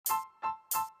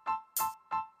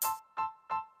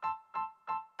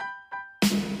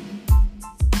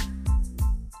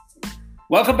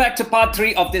Welcome back to part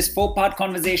 3 of this 4-part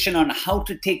conversation on how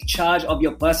to take charge of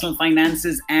your personal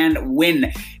finances and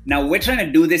win. Now, we're trying to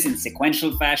do this in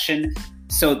sequential fashion.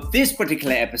 So this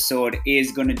particular episode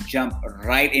is going to jump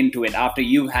right into it after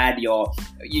you've had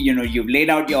you've laid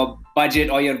out your budget,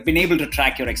 or you've been able to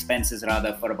track your expenses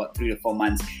rather for about 3 to 4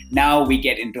 months. Now we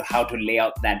get into how to lay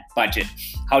out that budget.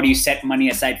 How do you set money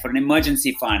aside for an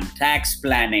emergency fund, tax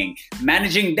planning,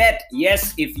 managing debt?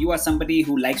 Yes, if you are somebody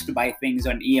who likes to buy things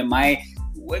on EMI,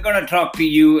 we're going to talk to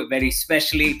you very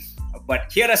specially,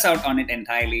 but hear us out on it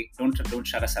entirely. Don't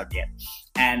shut us out yet.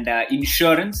 And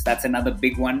insurance, that's another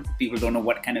big one. People don't know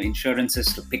what kind of insurances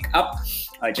to pick up.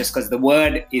 Just because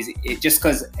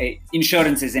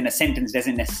insurance is in a sentence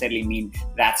doesn't necessarily mean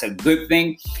that's a good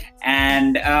thing.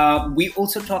 And we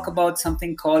also talk about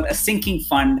something called a sinking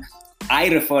fund. I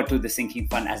refer to the sinking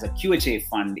fund as a QHA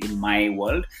fund in my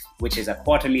world, which is a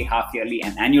quarterly, half-yearly,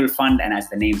 and annual fund. And as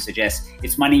the name suggests,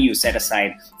 it's money you set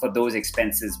aside for those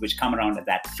expenses which come around at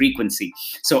that frequency.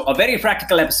 So a very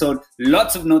practical episode,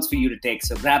 lots of notes for you to take.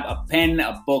 So grab a pen,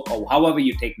 a book, or however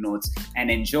you take notes, and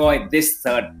enjoy this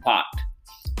third part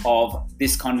of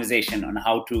this conversation on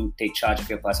how to take charge of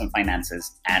your personal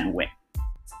finances and win.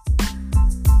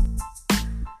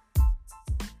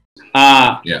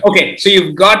 Okay, so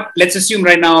let's assume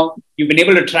right now you've been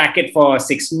able to track it for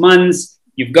 6 months.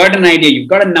 You've got an idea, you've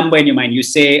got a number in your mind. You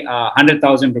say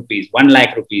 100,000 rupees, 1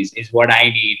 lakh rupees is what I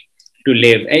need to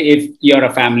live. If you're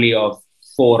a family of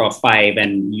 4 or 5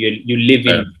 and you live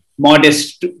in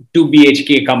modest 2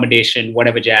 BHK accommodation,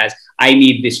 whatever jazz, I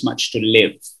need this much to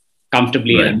live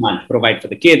comfortably in a month, provide for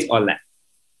the kids, all that.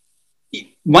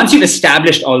 Once you've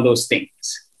established all those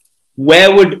things,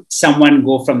 where would someone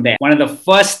go from there? One of the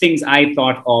first things I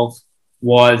thought of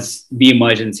was the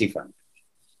emergency fund.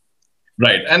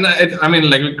 Right. And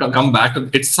we come back to,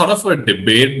 it's sort of a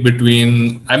debate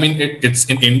between, it's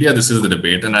in India, this is the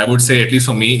debate. And I would say, at least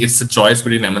for me, it's a choice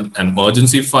between an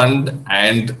emergency fund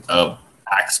and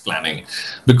tax planning.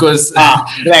 Because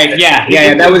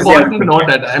that was important to note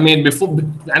that, before,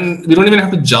 and we don't even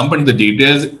have to jump into the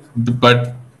details,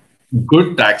 but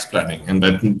good tax planning, and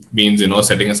that means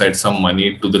setting aside some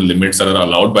money to the limits that are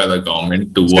allowed by the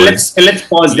government towards. So let's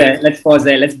pause there. Let's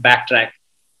backtrack.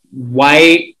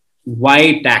 Why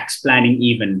tax planning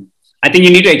even? I think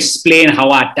you need to explain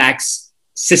how our tax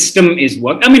system is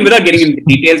worked. Without getting into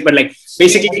details, but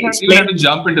basically explain. You have to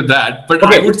jump into that, but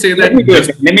okay, I would say that.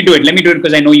 Let me do it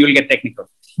because I know you'll get technical.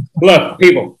 Look,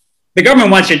 people, the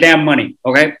government wants your damn money,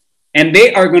 okay? And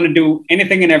they are going to do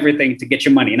anything and everything to get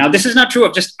your money. Now, this is not true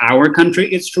of just our country.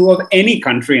 It's true of any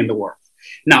country in the world.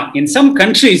 Now, in some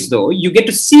countries, though, you get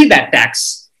to see that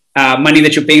tax money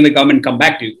that you're paying the government come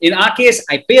back to you. In our case,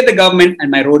 I pay the government and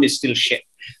my road is still shit.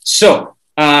 So,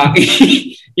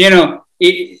 yes.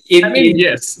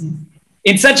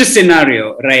 In such a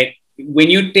scenario, right, when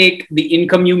you take the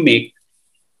income you make,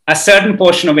 a certain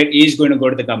portion of it is going to go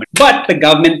to the government. But the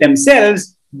government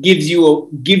themselves give you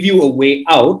a way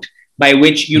out by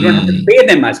which you don't have to pay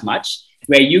them as much,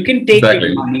 where you can take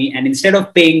your money and instead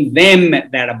of paying them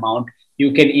that amount,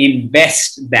 you can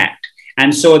invest that.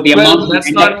 And so the amount... That's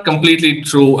not completely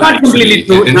true. Completely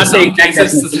true. In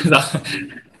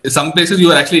some places,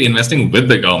 you are actually investing with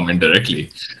the government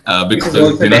directly because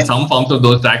some forms of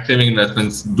those tax-saving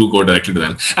investments do go directly to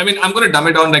them. I'm going to dumb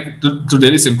it down to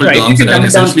very simple terms. And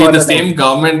essentially, the same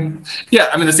government,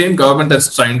 the same government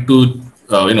that's trying to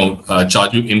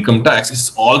charge you income tax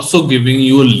is also giving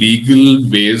you legal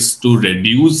ways to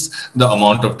reduce the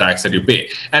amount of tax that you pay.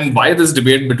 And why this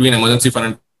debate between emergency fund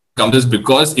and comes is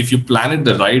because if you plan it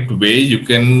the right way, you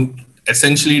can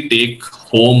essentially take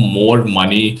home more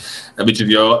money, which is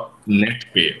your net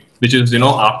pay, which is,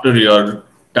 after your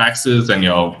taxes and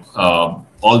your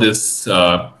all this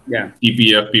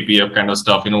EPF, PPF kind of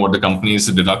stuff, what the companies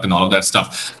deduct and all of that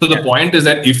stuff. So the point is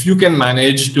that if you can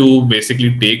manage to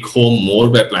basically take home more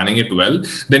by planning it well,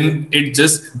 then it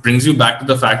just brings you back to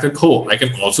the fact that, I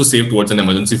can also save towards an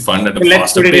emergency fund at a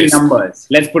faster pace.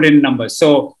 Let's put it in numbers.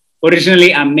 So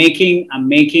originally I'm making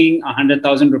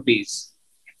 100,000 rupees.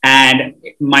 And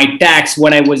my tax,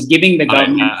 what I was giving the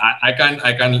government... I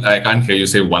can't hear you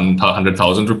say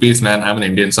 100,000 rupees, man. I'm an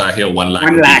Indian, so I hear 1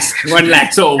 lakh. 1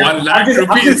 lakh. So 1 lakh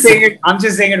rupees. I'm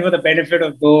just saying it for the benefit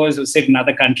of those who sit in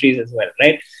other countries as well,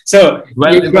 right? So...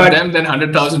 Well, for them, then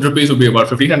 100,000 rupees would be about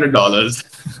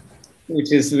 $1,500.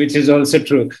 Which is also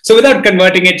true. So without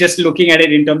converting it, just looking at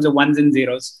it in terms of ones and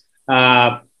zeros.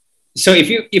 So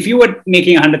if you were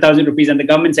making 100,000 rupees and the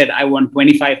government said, I want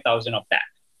 25,000 of that.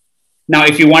 Now,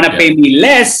 if you want to pay me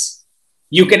less,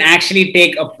 you can actually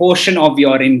take a portion of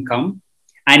your income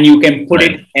and you can put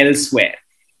it elsewhere.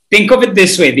 Think of it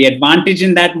this way. The advantage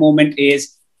in that moment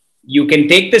is You can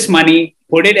take this money,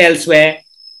 put it elsewhere.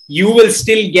 You will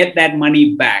still get that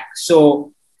money back.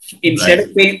 So instead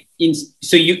of paying,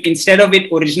 instead of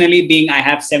it originally being, I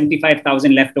have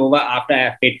 75,000 left over after I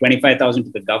have paid 25,000 to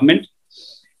the government.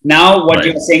 Now what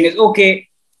you're saying is, okay,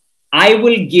 I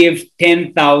will give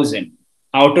 10,000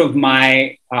 out of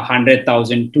my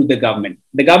 100,000 to the government.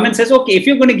 The government says, okay, if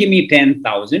you're going to give me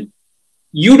 10,000,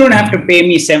 you don't have to pay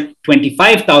me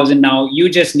 25,000 now. You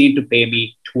just need to pay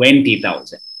me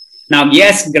 20,000. Now,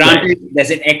 yes, granted,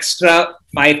 there's an extra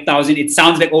 5,000. It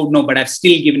sounds like, oh no, but I've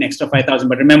still given extra 5,000.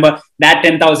 But remember, that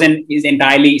 10,000 is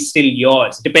entirely still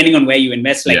yours, depending on where you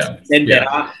invest. Like I said, there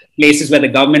are places where the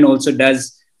government also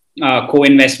does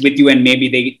co-invest with you, and maybe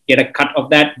they get a cut of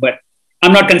that. But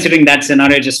I'm not considering that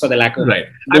scenario just for the lack of. Right.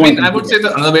 I mean, I would say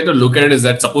that another way to look at it is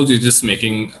that suppose you're just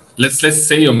making, let's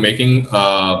say you're making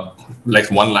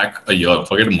like 1 lakh a year,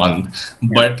 forget a month,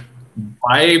 but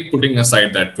by putting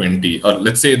aside that 20, or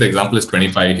let's say the example is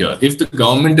 25 here, if the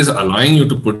government is allowing you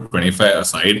to put 25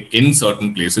 aside in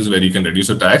certain places where you can reduce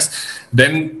your tax,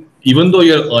 then even though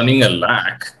you're earning 1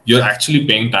 lakh, you're actually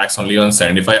paying tax only on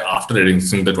 75 after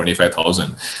reducing the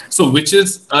 25,000. So which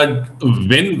is a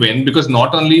win-win, because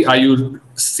not only are you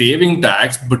saving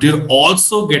tax, but you're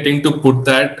also getting to put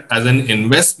that as an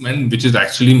investment, which is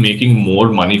actually making more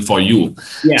money for you.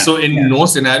 So in no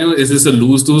scenario is this a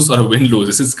lose-lose or a win-lose.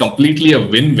 This is completely a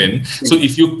win-win. So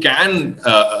if you can,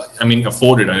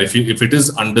 afford it, and if it is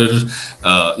under,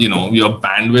 your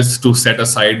bandwidth to set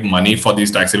aside money for these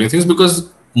tax saving things,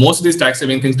 because most of these tax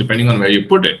saving things, depending on where you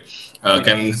put it,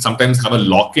 can sometimes have a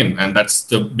lock-in, and that's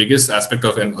the biggest aspect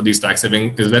of these tax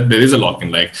saving, is that there is a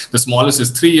lock-in. Like the smallest is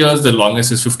 3 years, the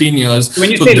longest is 15 years.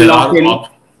 When you say lock-in,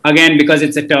 again, because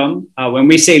it's a term, when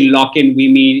we say lock-in, we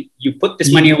mean you put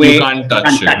this money away, you can't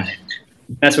touch it.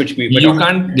 That's what you mean.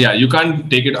 You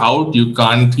can't take it out. You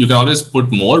can always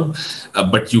put more,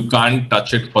 but you can't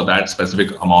touch it for that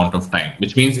specific amount of time,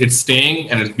 which means it's staying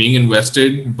and it's being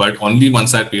invested, but only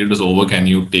once that period is over can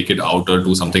you take it out or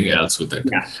do something else with it.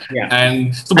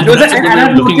 And so that's a good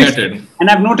way of looking at it. And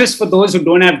I've noticed for those who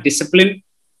don't have discipline,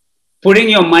 putting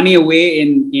your money away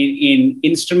in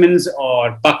instruments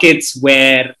or buckets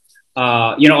where,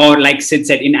 or like Sid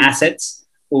said, in assets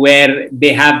where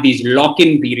they have these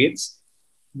lock-in periods,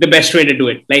 the best way to do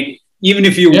it. Like, even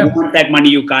if you want that money,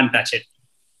 you can't touch it.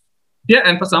 Yeah,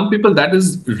 and for some people, that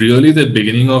is really the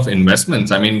beginning of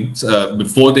investments. I mean,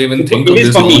 before they even think of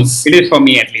this. It is for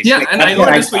me, at least. Yeah, like, and I know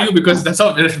it is for you, because that's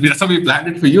how we planned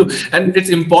it for you. And it's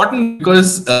important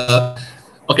because,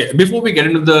 before we get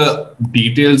into the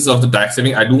details of the tax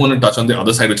saving, I do want to touch on the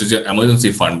other side, which is your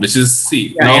emergency fund, which is,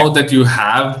 that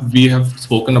we have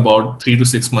spoken about 3 to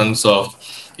 6 months of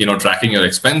tracking your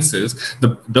expenses.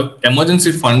 The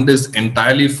emergency fund is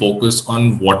entirely focused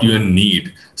on what you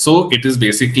need. So it is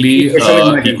basically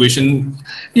equation.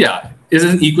 Is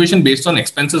an equation based on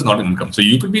expenses, not income. So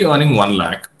you could be earning 1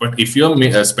 lakh, but if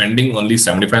you're spending only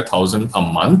 75,000 a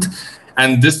month,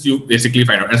 and this you basically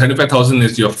find out, and 75,000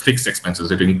 is your fixed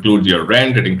expenses. It includes your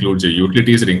rent, it includes your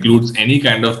utilities, it includes any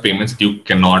kind of payments you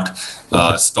cannot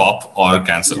stop or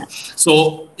cancel.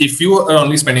 So if you are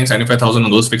only spending 75,000 on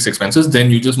those fixed expenses,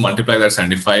 then you just multiply that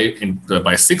 75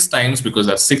 by 6 times, because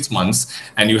that's 6 months,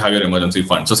 and you have your emergency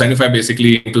fund. So 75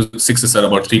 basically into 6 is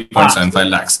about 3.75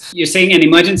 lakhs. You're saying an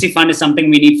emergency fund is something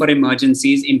we need for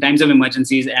emergencies. In times of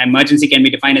emergencies, emergency can be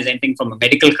defined as anything from a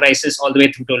medical crisis all the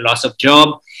way through to a loss of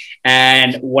job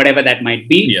and whatever that might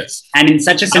be. Yes. And in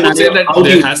such a scenario, I would say that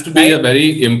there has to be a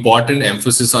very important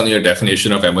emphasis on your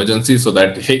definition of emergency, so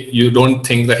that, hey, you don't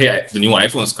think that, hey, the new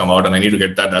iPhone's come out and I need to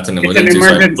get that. That's an emergency.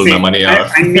 So I pull my money out.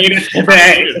 I need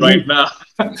it right now.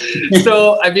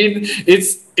 So, I mean,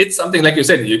 it's something, like you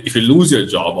said, if you lose your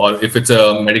job, or if it's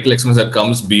a medical expense that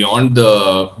comes beyond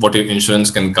what your insurance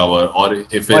can cover, or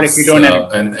if you don't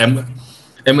have an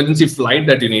emergency flight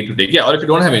that you need to take, or if you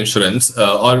don't have insurance,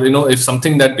 or if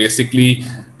something that basically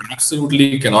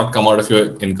absolutely cannot come out of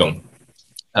your income,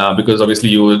 because obviously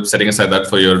you were setting aside that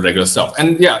for your regular stuff.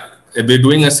 And we're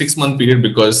doing a 6-month period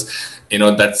because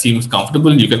that seems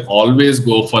comfortable. You can always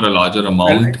go for a larger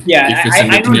amount.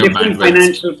 I know different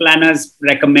financial planners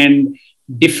recommend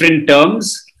different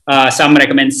terms. Some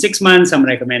recommend 6 months, some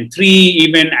recommend 3,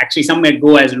 even actually some may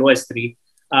go as low as 3.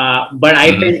 But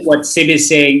I think what Sid is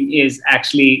saying is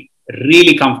actually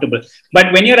really comfortable.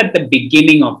 But when you're at the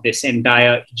beginning of this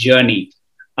entire journey,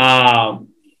 I'll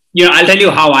tell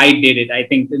you how I did it. I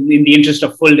think in the interest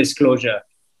of full disclosure,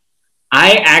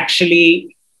 I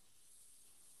actually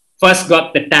first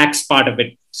got the tax part of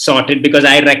it sorted, because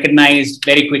I recognized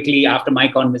very quickly after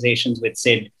my conversations with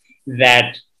Sid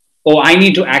that, I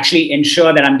need to actually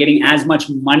ensure that I'm getting as much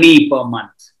money per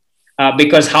month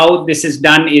because how this is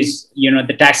done is,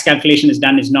 the tax calculation is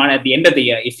done is not at the end of the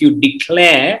year. If you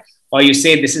declare or you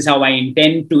say, this is how I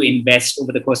intend to invest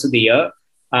over the course of the year,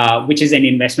 which is an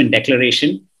investment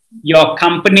declaration, your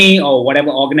company or whatever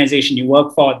organization you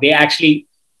work for, they actually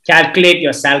calculate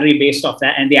your salary based off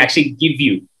that, and they actually give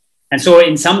you. And so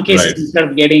in some cases, instead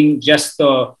of getting just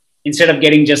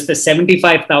the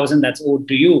 75,000 that's owed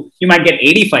to you, you might get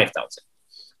 85,000.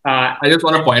 I just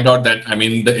want to point out that,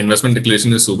 the investment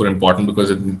declaration is super important because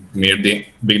it made the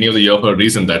beginning of the year for a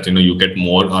reason that, you get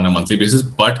more on a monthly basis.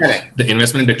 But the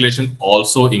investment declaration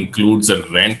also includes the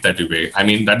rent that you pay.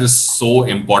 That is so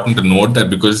important to note that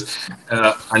because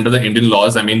under the Indian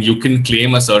laws, you can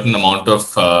claim a certain amount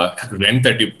of rent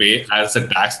that you pay as a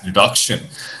tax deduction.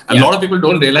 A lot of people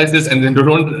don't realize this and then they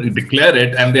don't declare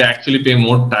it, and they actually pay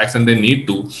more tax than they need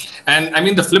to.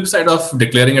 And the flip side of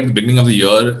declaring at the beginning of the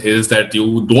year is that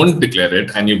you don't declare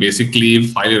it and you basically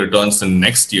file your returns the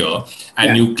next year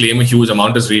and you claim a huge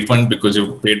amount as refund because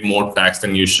you paid more tax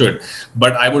than you should.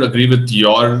 But I would agree with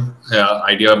your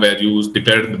idea where you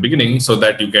declare it at the beginning so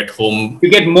that you get home, you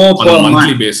get more on a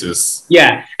monthly basis.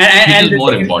 Yeah, and which is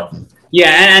more important.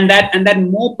 Yeah, and that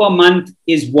more per month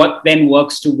is what then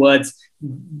works towards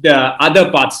the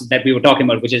other parts that we were talking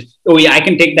about, which is, I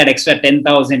can take that extra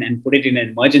 10,000 and put it in an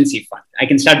emergency fund. I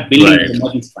can start building an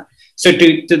emergency fund. So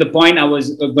to the point I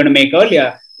was going to make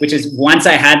earlier, which is once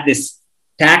I had this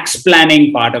tax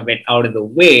planning part of it out of the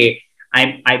way,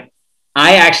 I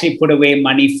actually put away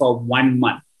money for 1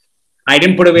 month. I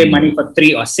didn't put away money for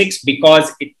 3 or 6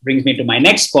 because it brings me to my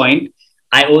next point.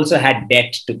 I also had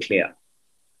debt to clear.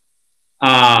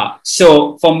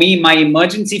 So for me, my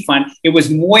emergency fund, it was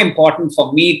more important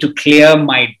for me to clear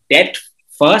my debt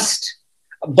first.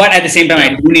 But at the same time,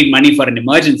 I do need money for an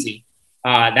emergency.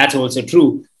 That's also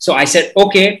true. So I said,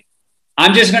 okay,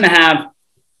 I'm just going to have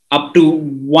up to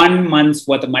 1 month's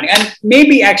worth of money. And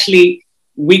maybe actually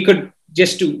we could,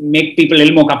 just to make people a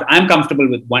little more comfortable, I'm comfortable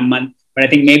with 1 month. But I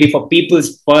think maybe for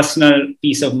people's personal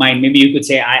peace of mind, maybe you could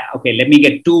say, okay, let me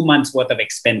get 2 months worth of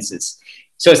expenses.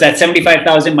 So it's that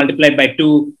 75,000 multiplied by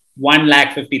 2,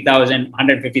 1,50,000,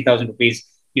 150,000 rupees.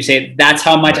 You say, that's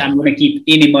how much I'm going to keep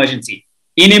in emergency.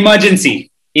 In emergency,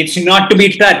 it's not to be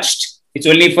touched. It's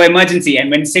only for emergency.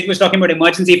 And when Sid was talking about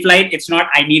emergency flight, it's not,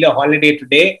 I need a holiday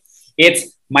today.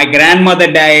 It's my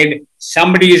grandmother died,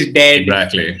 somebody is dead.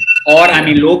 Exactly. Or I'm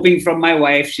eloping from my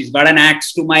wife, she's got an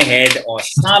axe to my head, or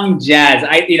some jazz.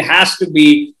 It has to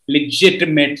be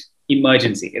legitimate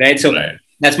emergency, right? So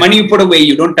that's money you put away,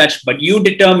 you don't touch, but you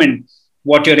determine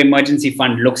what your emergency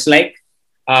fund looks like.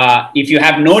 If you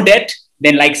have no debt,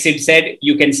 then like Sid said,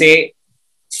 you can say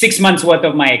 6 months worth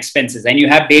of my expenses, and you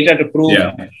have data to prove your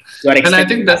expenses. And I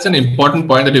think that's an important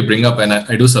point that you bring up, and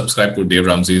I do subscribe to Dave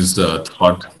Ramsey's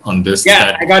thought on this.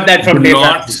 Yeah, I got that from Dave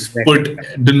Ramsey.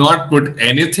 Do not put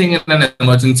anything in an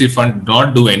emergency fund,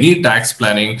 not do any tax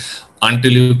planning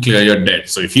until you clear your debt.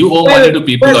 So if you owe money to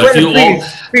people, or if you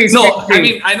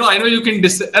I know you can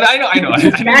I know. I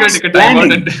need to take a time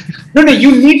out and No,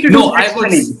 you need to do tax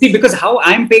planning. See, because how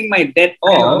I'm paying my debt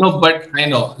off. I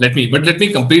know. Let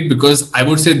me complete, because I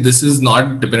would say this is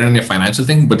not dependent on your financial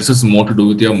thing, but this is more to do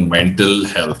with your mental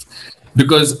health.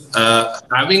 Because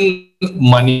having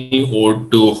money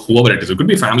owed to whoever it could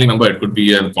be a family member, it could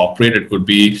be a corporate, it could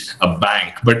be a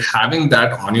bank, but having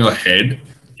that on your head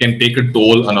can take a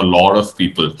toll on a lot of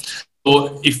people.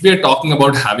 So if we are talking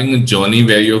about having a journey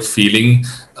where you're feeling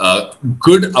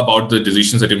good about the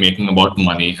decisions that you're making about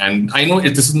money, and I know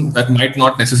that might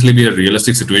not necessarily be a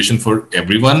realistic situation for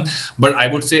everyone, but I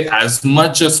would say as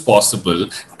much as possible,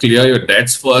 clear your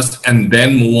debts first and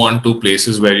then move on to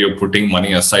places where you're putting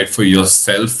money aside for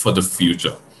yourself for the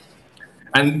future.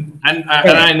 And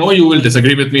I know you will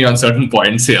disagree with me on certain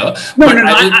points here,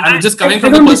 I'm just coming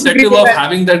from the perspective of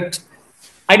having that.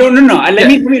 I don't know. Let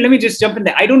me just jump in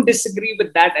there. I don't disagree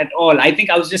with that at all. I think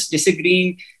I was just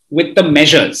disagreeing with the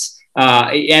measures.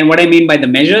 And what I mean by the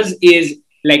measures is,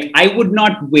 like, I would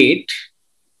not wait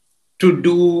to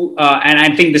do, and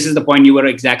I think this is the point you were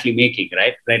exactly making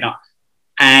right now.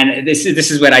 And this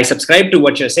is where I subscribe to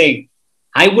what you're saying.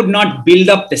 I would not build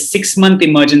up the 6-month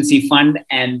emergency fund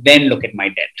and then look at my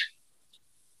debt.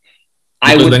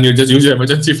 Then you just use your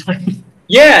emergency fund.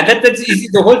 Yeah, that's easy.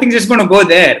 The whole thing's just going to go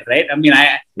there, right? I mean,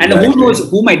 who knows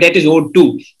who my debt is owed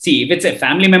to? See, if it's a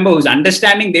family member who's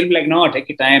understanding, they'll be like, no, take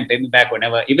your time, pay me back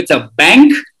whenever. If it's a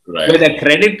bank with a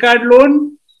credit card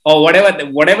loan or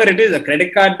whatever it is, a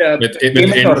credit card with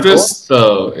interest,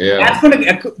 that's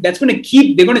going to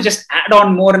keep. They're going to just add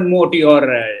on more and more to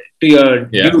your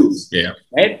dues,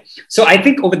 right? So I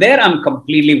think over there, I'm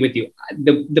completely with you.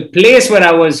 The place where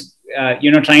I was,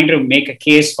 trying to make a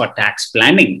case for tax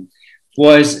planning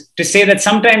was to say that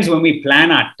sometimes when we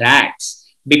plan our tax,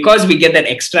 because we get that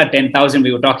extra 10,000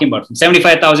 we were talking about from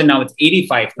 75,000, now it's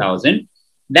 85,000.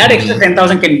 That extra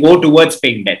 10,000 can go towards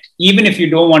paying debt, even if you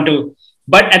don't want to.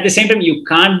 But at the same time, you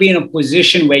can't be in a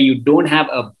position where you don't have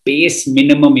a base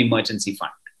minimum emergency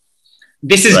fund.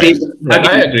 This is right.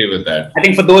 I agree with that. I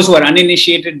think for those who are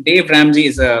uninitiated, Dave Ramsey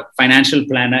is a financial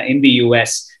planner in the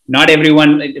US. Not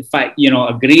everyone,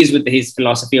 agrees with his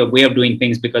philosophy or way of doing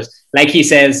things, because, like he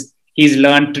says, he's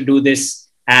learned to do this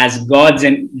as God's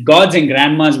and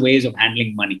grandma's ways of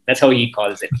handling money. That's how he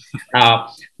calls it.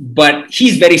 But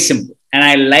he's very simple. And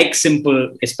I like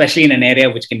simple, especially in an area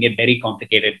which can get very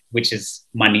complicated, which is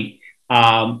money.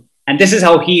 And this is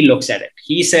how he looks at it.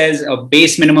 He says a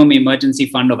base minimum emergency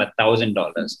fund of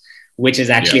 $1,000, which is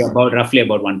actually roughly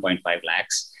about 1.5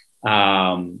 lakhs.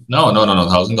 No.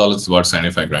 $1,000 is about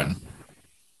 75 grand.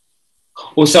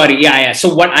 Oh, sorry. Yeah.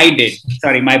 So what I did,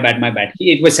 sorry, my bad.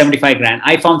 It was 75 grand.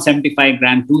 I found 75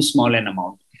 grand too small an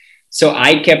amount. So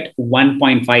I kept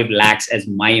 1.5 lakhs as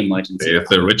my emergency. If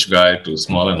the rich guy, too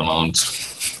small an amount.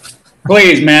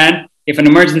 Please, man. If an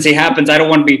emergency happens, I don't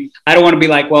want to be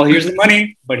like, well, here's the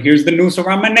money, but here's the noose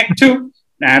around my neck too.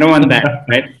 Nah, I don't want that,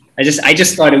 right? I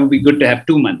just thought it would be good to have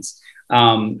 2 months.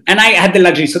 And I had the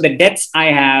luxury. So the debts I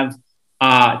have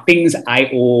are things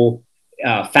I owe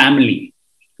family.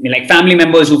 I mean, like family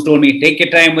members who've told me, take your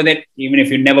time with it. Even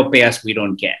if you never pay us, we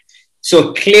don't care.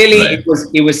 So clearly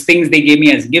it was things they gave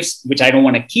me as gifts, which I don't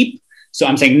want to keep. So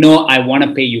I'm saying, no, I want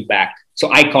to pay you back.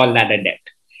 So I call that a debt.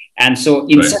 And so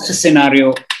in such a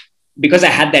scenario, because I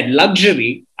had that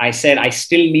luxury, I said, I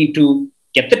still need to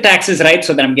get the taxes right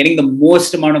so that I'm getting the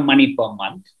most amount of money per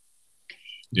month.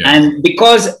 Yeah. And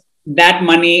because that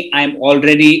money I'm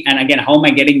already, and again, how am I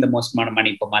getting the most amount of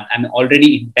money per month? I'm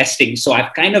already investing. So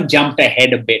I've kind of jumped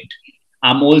ahead a bit.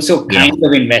 I'm also kind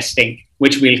of investing,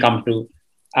 which we'll come to.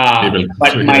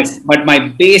 But my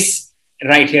base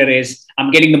right here is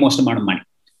I'm getting the most amount of money.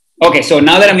 Okay, so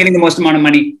now that I'm getting the most amount of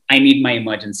money, I need my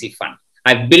emergency fund.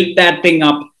 I've built that thing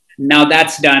up. Now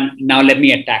that's done. Now let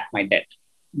me attack my debt.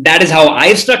 That is how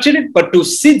I've structured it. But to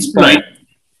Sid's point,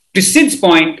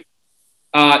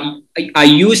 are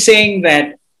you saying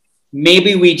that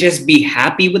maybe we just be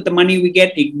happy with the money we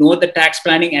get, ignore the tax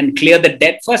planning and clear the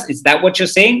debt first? Is that what you're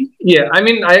saying? Yeah, I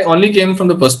mean, I only came from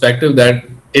the perspective that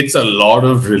it's a lot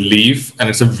of relief and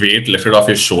it's a weight lifted off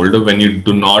your shoulder when you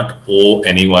do not owe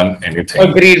anyone anything.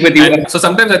 Agreed with you. And so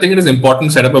sometimes I think it is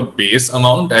important to set up a base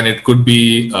amount, and it could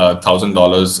be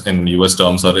 $1,000 in US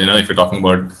terms, or if you're talking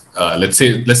about let's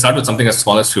start with something as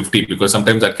small as 50, because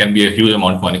sometimes that can be a huge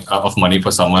amount of money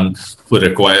for someone who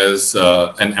requires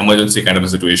an emergency kind of a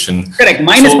situation. Correct.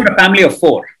 Mine is for a family of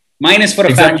 4. Mine is for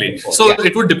a family. So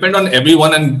it would depend on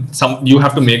everyone, and you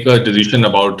have to make a decision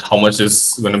about how much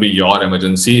is going to be your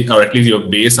emergency, or at least your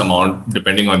base amount,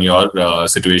 depending on your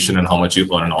situation and how much you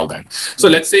earn and all that. So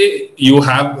let's say you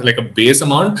have like a base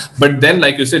amount, but then,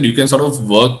 like you said, you can sort of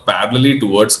work parallelly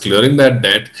towards clearing that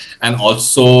debt and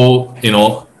also,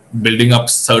 building up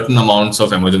certain amounts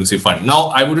of emergency fund. Now,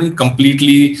 I wouldn't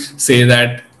completely say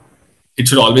that it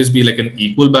should always be like an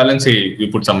equal balance. Hey,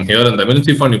 you put some here in the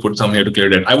emergency fund, you put some here to clear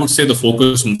debt. I would say the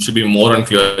focus should be more on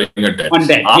clearing a debt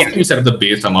after you set up the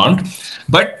base amount.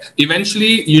 But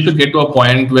eventually, you should get to a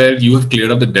point where you have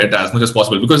cleared up the debt as much as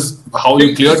possible. Because how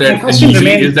you clear debt is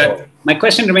that. My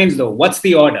question remains though: what's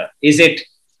the order? Is it?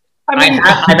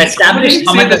 I've established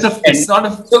how much.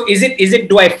 So is it?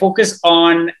 Do I focus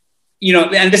on?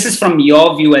 And this is from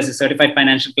your view as a certified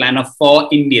financial planner for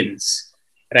Indians,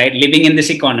 right, living in this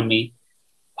economy.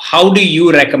 How do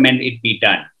you recommend it be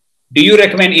done? Do you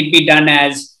recommend it be done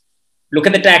as look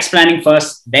at the tax planning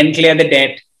first, then clear the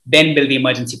debt, then build the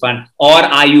emergency fund? Or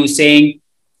are you saying,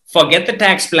 forget the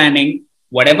tax planning,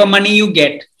 whatever money you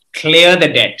get, clear the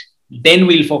debt, then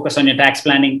we'll focus on your tax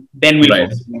planning, then we'll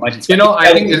focus on the emergency fund?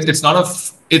 I think it's not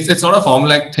a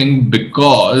formulaic thing,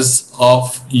 because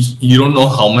of you don't know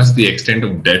how much the extent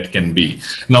of debt can be.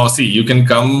 Now, see, you can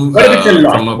come. What if it's a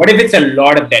lot? What if it's a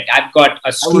lot of debt? I've got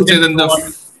a student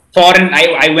loan. Foreign,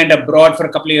 I went abroad for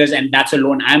a couple of years, and that's a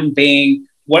loan I'm paying.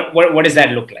 What does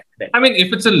that look like then? I mean,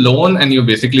 if it's a loan and you've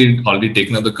basically already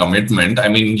taken up the commitment, I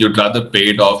mean, you'd rather pay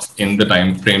it off in the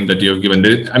time frame that you've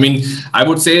given. I mean, I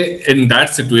would say in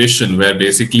that situation where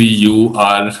basically you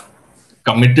are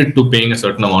committed to paying a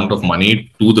certain amount of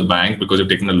money to the bank because you've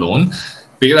taken a loan,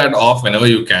 pay that off whenever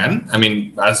you can. I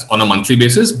mean, as on a monthly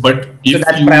basis. But if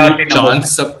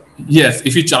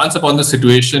you chance upon the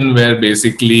situation where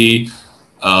basically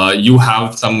you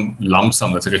have some lump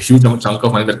sum, that's like a huge chunk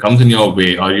of money that comes in your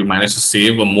way, or you manage to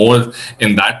save more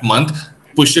in that month,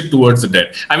 push it towards the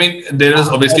debt. I mean, there is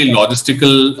obviously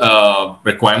logistical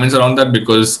requirements around that,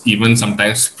 because even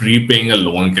sometimes prepaying a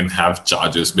loan can have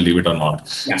charges, believe it or not.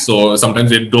 Yeah. So sometimes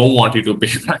they don't want you to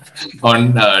pay back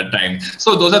on time.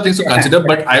 So those are things to consider.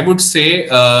 But I would say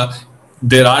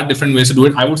there are different ways to do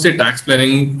it. I would say tax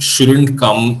planning shouldn't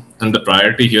come in the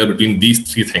priority here between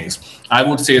these three things. I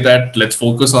would say that let's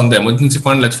focus on the emergency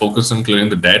fund, let's focus on clearing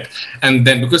the debt. And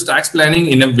then, because tax planning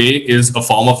in a way is a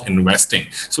form of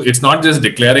investing. So it's not just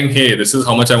declaring, hey, this is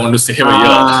how much I want to save a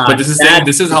year, but this is saying,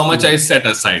 this is how much I set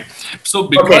aside. So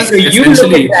because so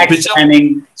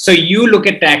you look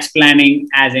at tax planning, tax planning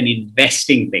as an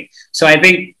investing thing. So I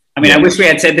think, I wish we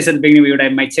had said this at the beginning. We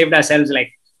might saved ourselves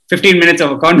like 15 minutes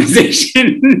of a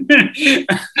conversation.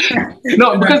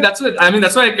 No, because that's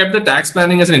why I kept the tax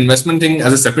planning as an investment thing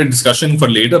as a separate discussion for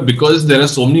later, because there are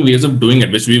so many ways of doing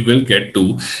it, which we will get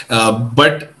to.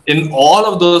 But in all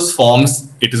of those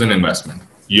forms, it is an investment.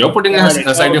 You're putting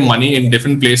aside your money in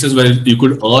different places where you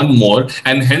could earn more.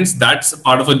 And hence, that's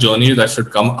part of a journey that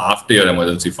should come after your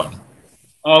emergency fund.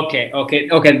 Okay.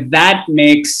 That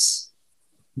makes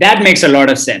a lot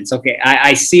of sense. Okay.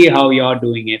 I see how you're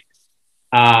doing it.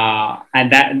 So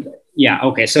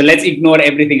let's ignore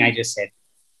everything I just said.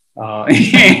 You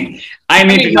don't have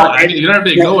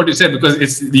to ignore what you said,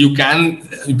 because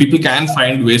people can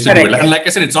find ways to do it. And like I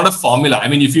said, it's not a formula. I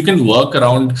mean, if you can work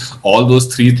around all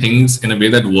those three things in a way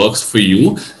that works for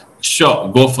you, sure,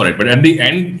 go for it. But at the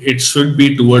end, it should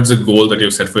be towards a goal that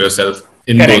you've set for yourself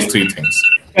in those three things.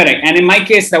 Correct. And in my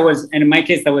case, that was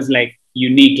like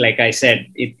unique. Like I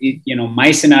said,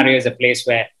 my scenario is a place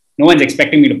where no one's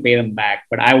expecting me to pay them back,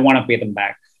 but I want to pay them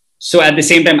back. So at the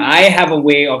same time, I have a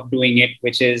way of doing it,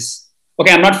 which is,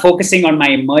 okay, I'm not focusing on my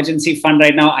emergency fund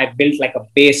right now. I built like a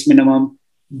base minimum,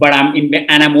 but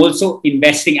I'm also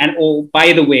investing. And oh,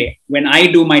 by the way, when I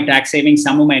do my tax savings,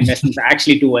 some of my investments are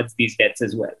actually towards these debts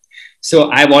as well. So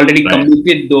I've already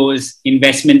committed those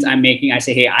investments I'm making. I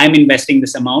say, hey, I'm investing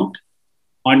this amount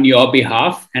on your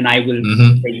behalf, and I will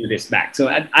pay you this back. So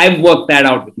I've worked that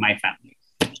out with my family,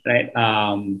 right?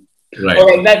 Right.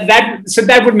 Okay, so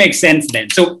that would make sense then.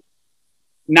 So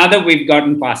now that we've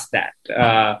gotten past that,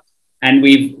 and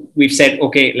we've said,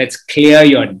 okay, let's clear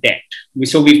your debt.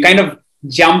 So we've kind of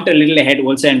jumped a little ahead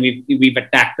also, and we've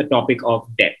attacked the topic of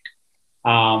debt.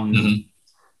 I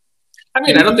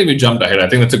don't think we jumped ahead. I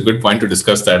think that's a good point to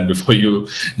discuss that before you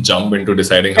jump into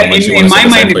deciding how much you want to set aside.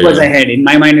 In my mind, it was ahead. In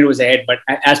my mind, it was ahead. But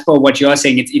as per what you're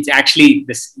saying, it's actually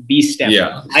these steps.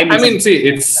 Yeah. I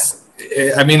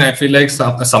feel like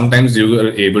sometimes you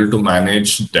are able to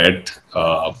manage debt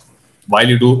while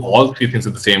you do all three things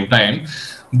at the same time.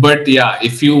 But yeah,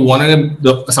 if you want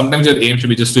to, sometimes your aim should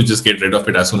be just to get rid of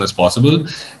it as soon as possible.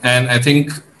 And I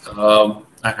think,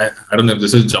 I don't know if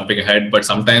this is jumping ahead, but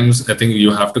sometimes I think you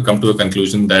have to come to a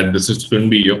conclusion that this shouldn't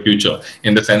be your future,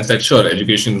 in the sense that, sure,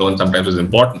 education loan sometimes is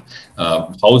important.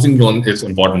 Housing loan is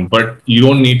important, but you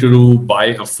don't need to buy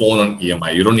a phone on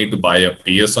EMI. You don't need to buy a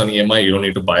PS on EMI. You don't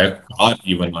need to buy a car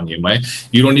even on EMI.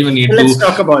 You don't even need Let's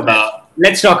talk about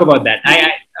that.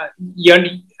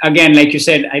 Again, like you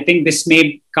said, I think this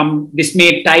may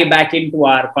tie back into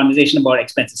our conversation about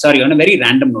expenses. Sorry, on a very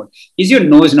random note, is your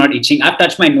nose not itching? I've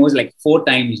touched my nose like 4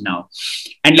 times now,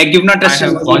 and like you've not touched.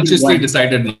 I have consciously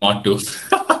decided not to.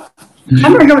 Oh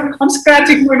my God, I'm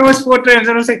scratching my nose 4 times,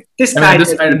 and I was like,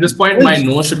 at this point, my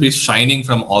nose should be shining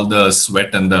from all the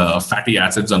sweat and the fatty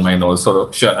acids on my nose. So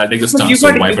sure, I'll take this chance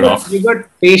to wipe it off. You got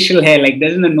facial hair, like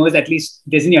doesn't the nose at least,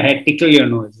 doesn't your hair tickle your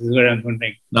nose? Is what I'm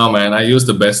wondering. No, man, I use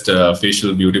the best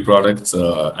facial beauty products.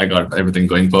 I got everything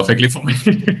going perfectly for me.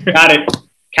 Got it.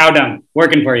 Cow down,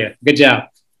 working for you. Good job.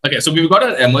 Okay, so we've got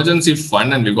our emergency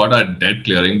fund and we've got our debt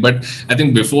clearing. But I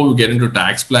think before we get into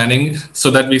tax planning, so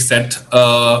that we set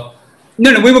No,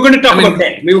 we were going to talk about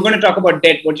debt. We were going to talk about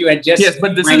debt, what you had just... Yes,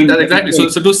 but this is exactly. So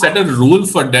to set a rule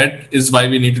for debt is why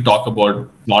we need to talk about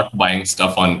not buying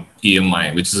stuff on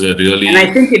EMI, which is a really And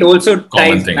I think it also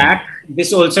ties back.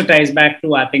 This also ties back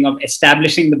to our thing of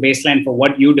establishing the baseline for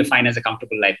what you define as a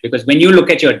comfortable life. Because when you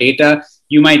look at your data,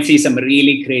 you might see some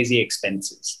really crazy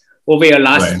expenses. Over your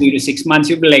last 3 to 6 months,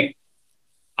 you'll be like,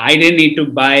 I didn't need to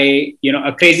buy,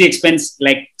 a crazy expense,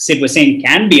 like Sid was saying,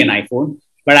 can be an iPhone.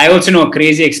 But I also know a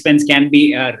crazy expense can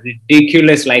be a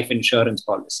ridiculous life insurance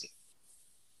policy.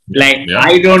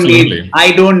 I don't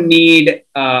need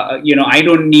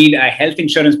a health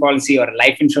insurance policy or a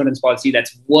life insurance policy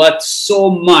that's worth so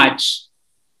much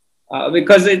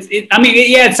because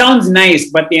it sounds nice,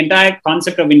 but the entire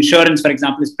concept of insurance, for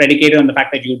example, is predicated on the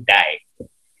fact that you die,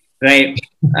 right?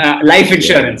 Life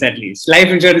insurance, at least. Life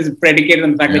insurance is predicated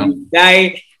on the fact that you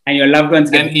die. and your loved ones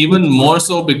get... And even more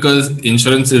so because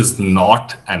insurance is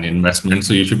not an investment,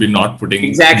 so you should be not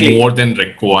putting more than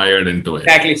required into it.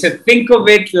 Exactly. So think of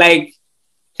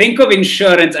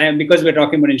insurance, and because we're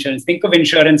talking about insurance, think of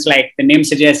insurance like the name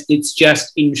suggests, it's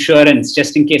just insurance,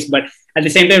 just in case. But at the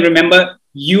same time, remember,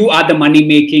 you are the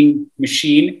money-making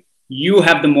machine. You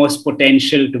have the most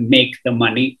potential to make the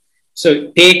money.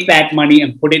 So take that money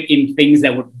and put it in things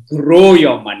that would grow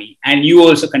your money, and you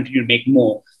also continue to make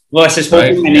more, versus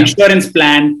hoping an insurance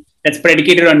plan that's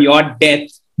predicated on your death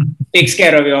takes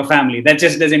care of your family. That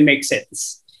just doesn't make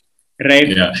sense, right?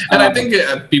 Yeah, and I think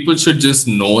people should just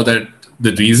know that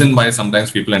the reason why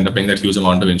sometimes people end up paying that huge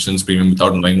amount of insurance premium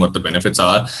without knowing what the benefits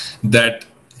are, that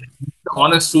the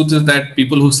honest truth is that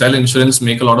people who sell insurance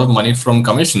make a lot of money from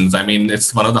commissions. I mean,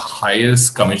 it's one of the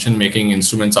highest commission making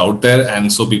instruments out there.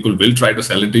 And so people will try to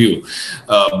sell it to you,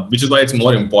 which is why it's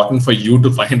more important for you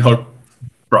to find out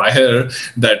prior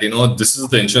that, this is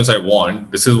the insurance I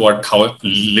want. This is how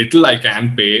little I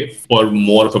can pay for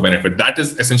more of a benefit. That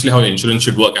is essentially how insurance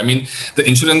should work. I mean, the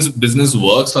insurance business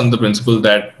works on the principle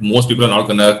that most people are not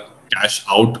going to cash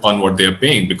out on what they're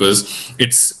paying because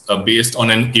it's based on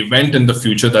an event in the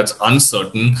future that's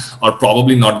uncertain or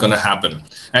probably not going to happen.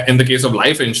 In the case of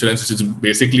life insurance, which is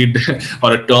basically,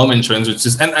 or a term insurance, which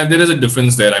is, and there is a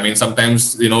difference there. I mean,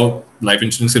 sometimes, life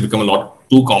insurance can become a lot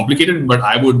too complicated, but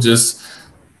I would just,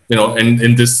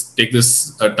 take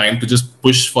this time to just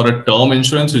push for a term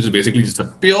insurance, which is basically just a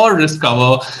pure risk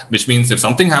cover, which means if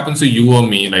something happens to you or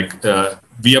me,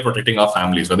 we are protecting our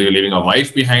families, whether you're leaving a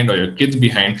wife behind or your kids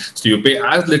behind. So you pay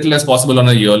as little as possible on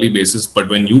a yearly basis, but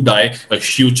when you die, a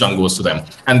huge chunk goes to them.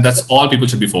 And that's all people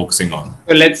should be focusing on.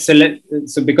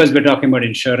 So because we're talking about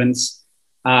insurance,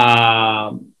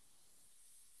 when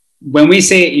we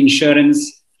say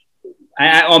insurance,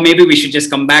 or maybe we should just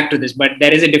come back to this, but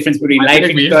there is a difference between life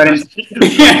insurance.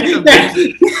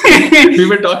 We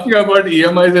were talking about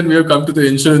EMIs and we have come to the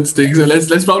insurance thing. So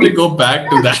let's probably go back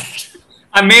to that.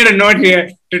 I made a note here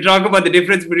to talk about the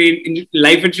difference between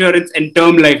life insurance and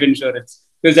term life insurance,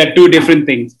 because they're two different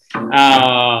things.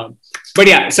 But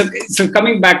yeah, so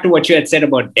coming back to what you had said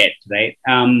about debt, right?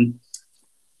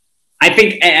 I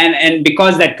think, and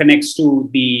because that connects to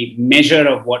the measure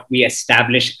of what we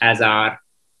establish as our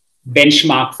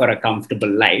benchmark for a comfortable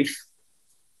life,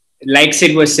 like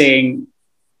Sid was saying,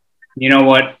 you know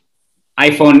what,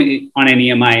 iPhone on an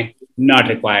EMI, not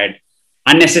required.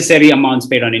 Unnecessary amounts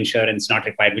paid on insurance, not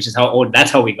required, which is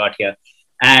that's how we got here.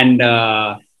 And,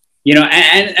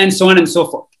 and so on and so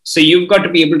forth. So you've got to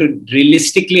be able to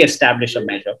realistically establish a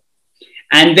measure.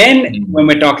 And then when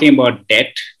we're talking about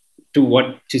debt,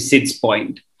 to Sid's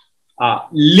point,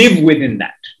 live within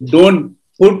that. Don't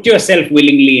put yourself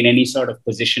willingly in any sort of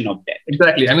position of debt.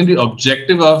 Exactly. I mean, the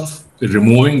objective of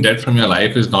removing debt from your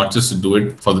life is not just to do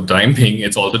it for the time being,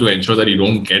 it's also to ensure that you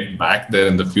don't get back there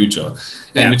in the future.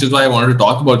 And which is why I wanted to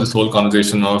talk about this whole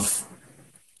conversation of,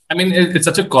 I mean, it's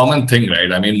such a common thing,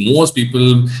 right? I mean, most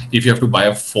people, if you have to buy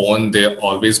a phone, they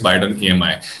always buy it on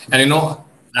EMI. And,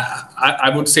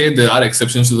 I would say there are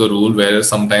exceptions to the rule where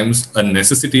sometimes a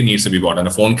necessity needs to be bought, and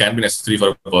a phone can be necessary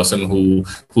for a person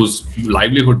whose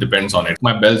livelihood depends on it.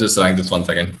 My bell just rang, just 1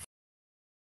 second.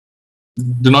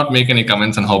 Do not make any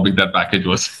comments on how big that package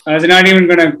was. I was not even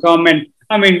going to comment.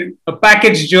 I mean, a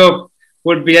package joke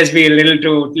would just be a little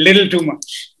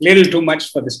too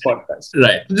much for this podcast.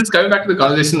 Right. Just coming back to the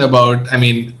conversation about,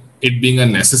 it being a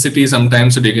necessity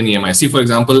sometimes to take an EMI. See, for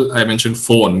example, I mentioned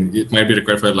phone. It might be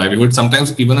required for a livelihood.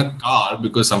 Sometimes even a car,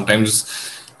 because sometimes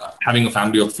having a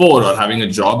family of 4 or having a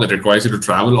job that requires you to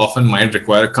travel often might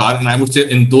require a car. And I would say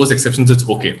in those exceptions, it's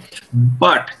okay.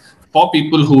 But for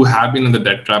people who have been in the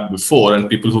debt trap before and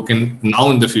people who can now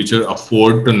in the future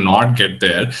afford to not get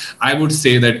there, I would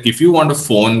say that if you want a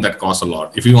phone that costs a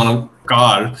lot, if you want a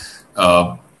car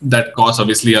that costs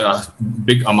obviously a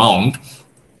big amount,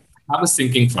 have a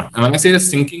sinking fund. And when I say a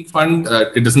sinking fund,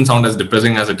 it doesn't sound as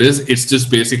depressing as it is. It's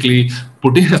just basically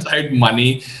putting aside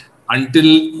money until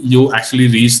you actually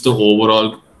reach the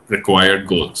overall required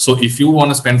goal. So if you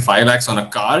want to spend 5 lakhs on a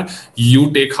car,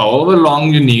 you take however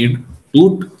long you need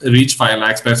to reach 5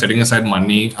 lakhs by setting aside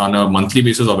money on a monthly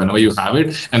basis or whenever you have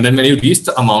it. And then when you reach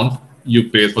the amount, you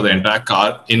pay for the entire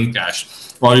car in cash,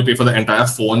 or you pay for the entire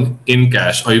phone in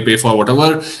cash, or you pay for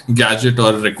whatever gadget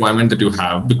or requirement that you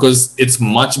have, because it's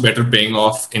much better paying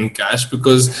off in cash.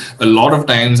 Because a lot of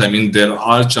times, there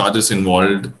are charges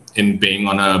involved in paying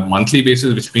on a monthly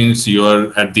basis, which means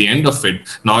you're at the end of it.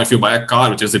 Now, if you buy a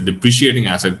car, which is a depreciating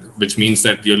asset, which means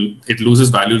that it loses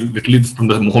value literally from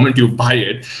the moment you buy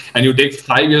it, and you take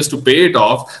 5 years to pay it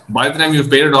off, by the time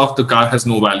you've paid it off, the car has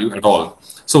no value at all.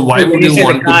 So why would you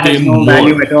want to pay more?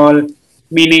 Value at all.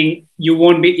 meaning you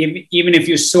won't be, even if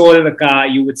you sold the car,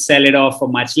 you would sell it off for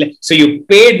much less. So you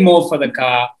paid more for the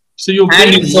car. So you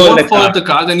paid more for the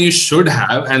car than you should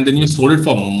have, and then you sold it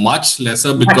for much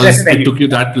lesser because it took you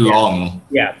that long.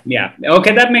 Yeah.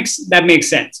 Okay, that makes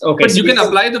sense. Okay, but you can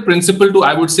apply the principle to,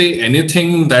 I would say,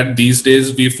 anything that these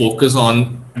days we focus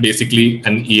on, basically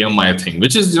an EMI thing,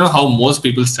 which is how most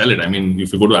people sell it. I mean,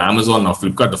 if you go to Amazon or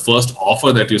Flipkart, the first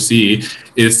offer that you see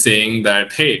is saying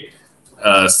that, hey,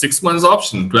 6 months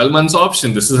option, 12 months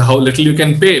option. This is how little you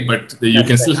can pay, but you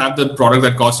can still have the product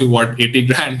that costs you 80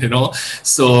 grand,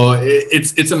 So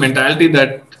it's a mentality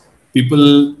that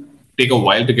people take a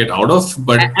while to get out of.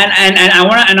 But I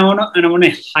want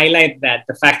to highlight that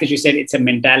the fact that you said it's a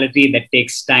mentality that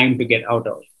takes time to get out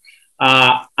of.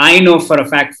 I know for a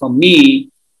fact, for me,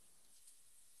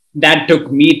 that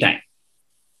took me time.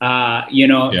 To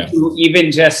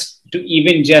even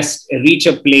just reach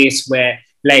a place where,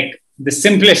 like, the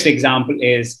simplest example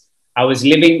is I was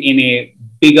living in a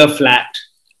bigger flat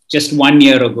just 1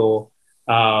 year ago.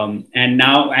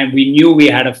 And we knew we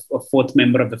had a fourth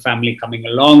member of the family coming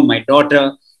along, my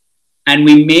daughter. And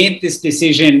we made this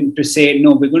decision to say,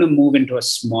 no, we're going to move into a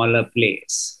smaller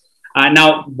place.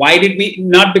 Now, why did we?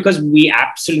 Not because we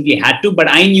absolutely had to, but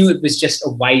I knew it was just a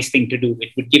wise thing to do.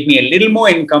 It would give me a little more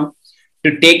income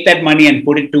to take that money and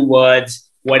put it towards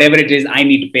whatever it is I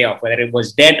need to pay off, whether it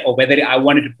was debt or whether I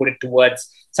wanted to put it towards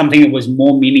something that was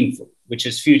more meaningful, which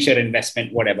is future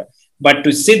investment, whatever. But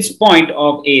to Sid's point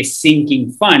of a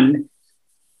sinking fund,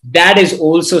 that is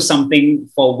also something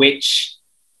for which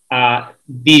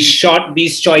these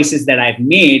choices that I've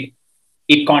made,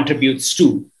 it contributes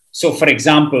to. So, for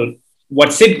example,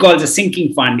 what Sid calls a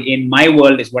sinking fund in my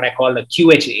world is what I call a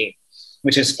QHA,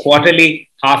 which is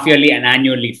quarterly, half-yearly, and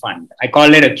annually fund. I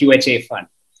call it a QHA fund.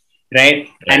 Right?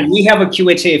 And we have a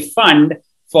QHA fund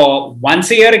for once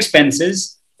a year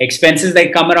expenses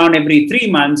that come around every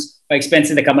 3 months, or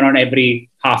expenses that come around every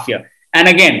half year. And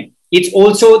again, it's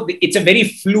a very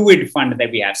fluid fund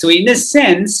that we have. So in a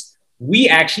sense, we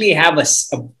actually have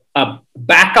a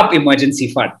backup emergency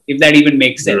fund, if that even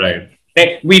makes sense.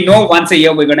 Right? We know once a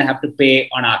year we're going to have to pay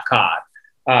on our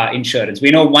car insurance.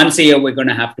 We know once a year we're going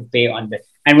to have to pay on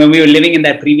and when we were living in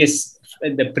the previous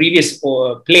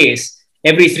place,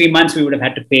 every 3 months, we would have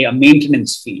had to pay a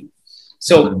maintenance fee.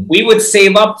 So we would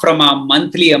save up from our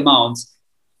monthly amounts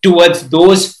towards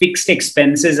those fixed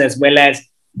expenses, as well as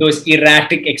those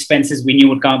erratic expenses we knew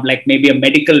would come, like maybe a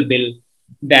medical bill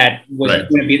that was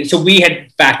going to be. So we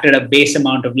had factored a base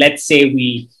amount of, let's say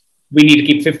we need to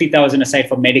keep 50,000 aside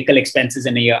for medical expenses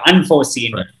in a year,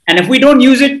 unforeseen. And if we don't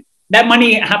use it, that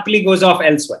money happily goes off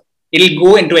elsewhere. It'll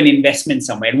go into an investment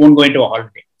somewhere. It won't go into a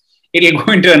holiday. It'll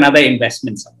go into another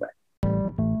investment somewhere.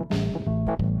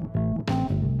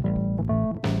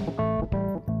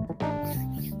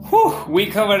 We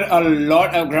covered a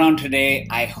lot of ground today.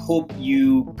 I hope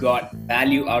you got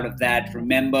value out of that.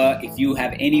 Remember, if you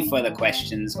have any further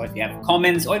questions, or if you have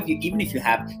comments, or even if you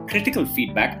have critical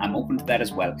feedback, I'm open to that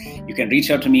as well. You can reach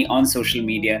out to me on social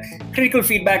media. Critical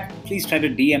feedback, please try to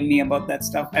DM me about that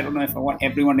stuff. I don't know if I want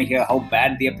everyone to hear how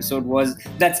bad the episode was.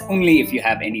 That's only if you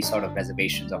have any sort of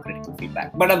reservations or critical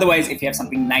feedback. But otherwise, if you have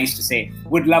something nice to say,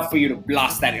 would love for you to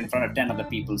blast that in front of 10 other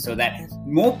people so that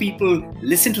more people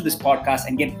listen to this podcast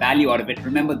and get value out of it.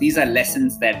 Remember, these are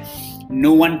lessons that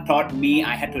no one taught me.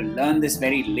 I had to learn this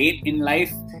very late in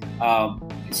life.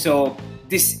 So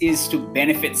this is to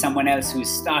benefit someone else who is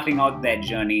starting out their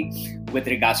journey with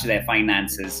regards to their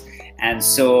finances. And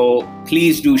so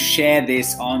please do share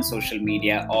this on social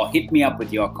media, or hit me up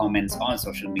with your comments on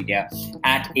social media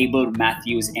at Abel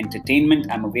Matthews Entertainment.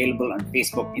 I'm available on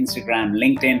Facebook, Instagram,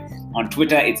 LinkedIn. On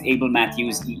Twitter, it's Abel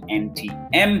Matthews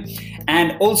ENTM.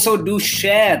 And also do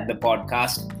share the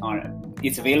podcast.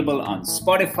 It's available on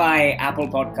Spotify, Apple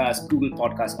Podcasts, Google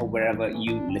Podcasts, or wherever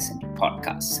you listen to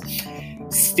podcasts.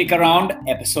 Stick around.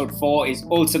 Episode 4 is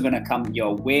also going to come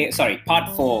your way.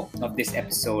 Part 4 of this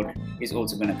episode is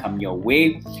also going to come your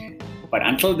way. But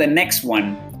until the next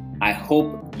one, I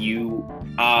hope you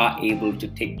are able to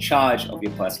take charge of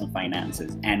your personal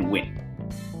finances and win.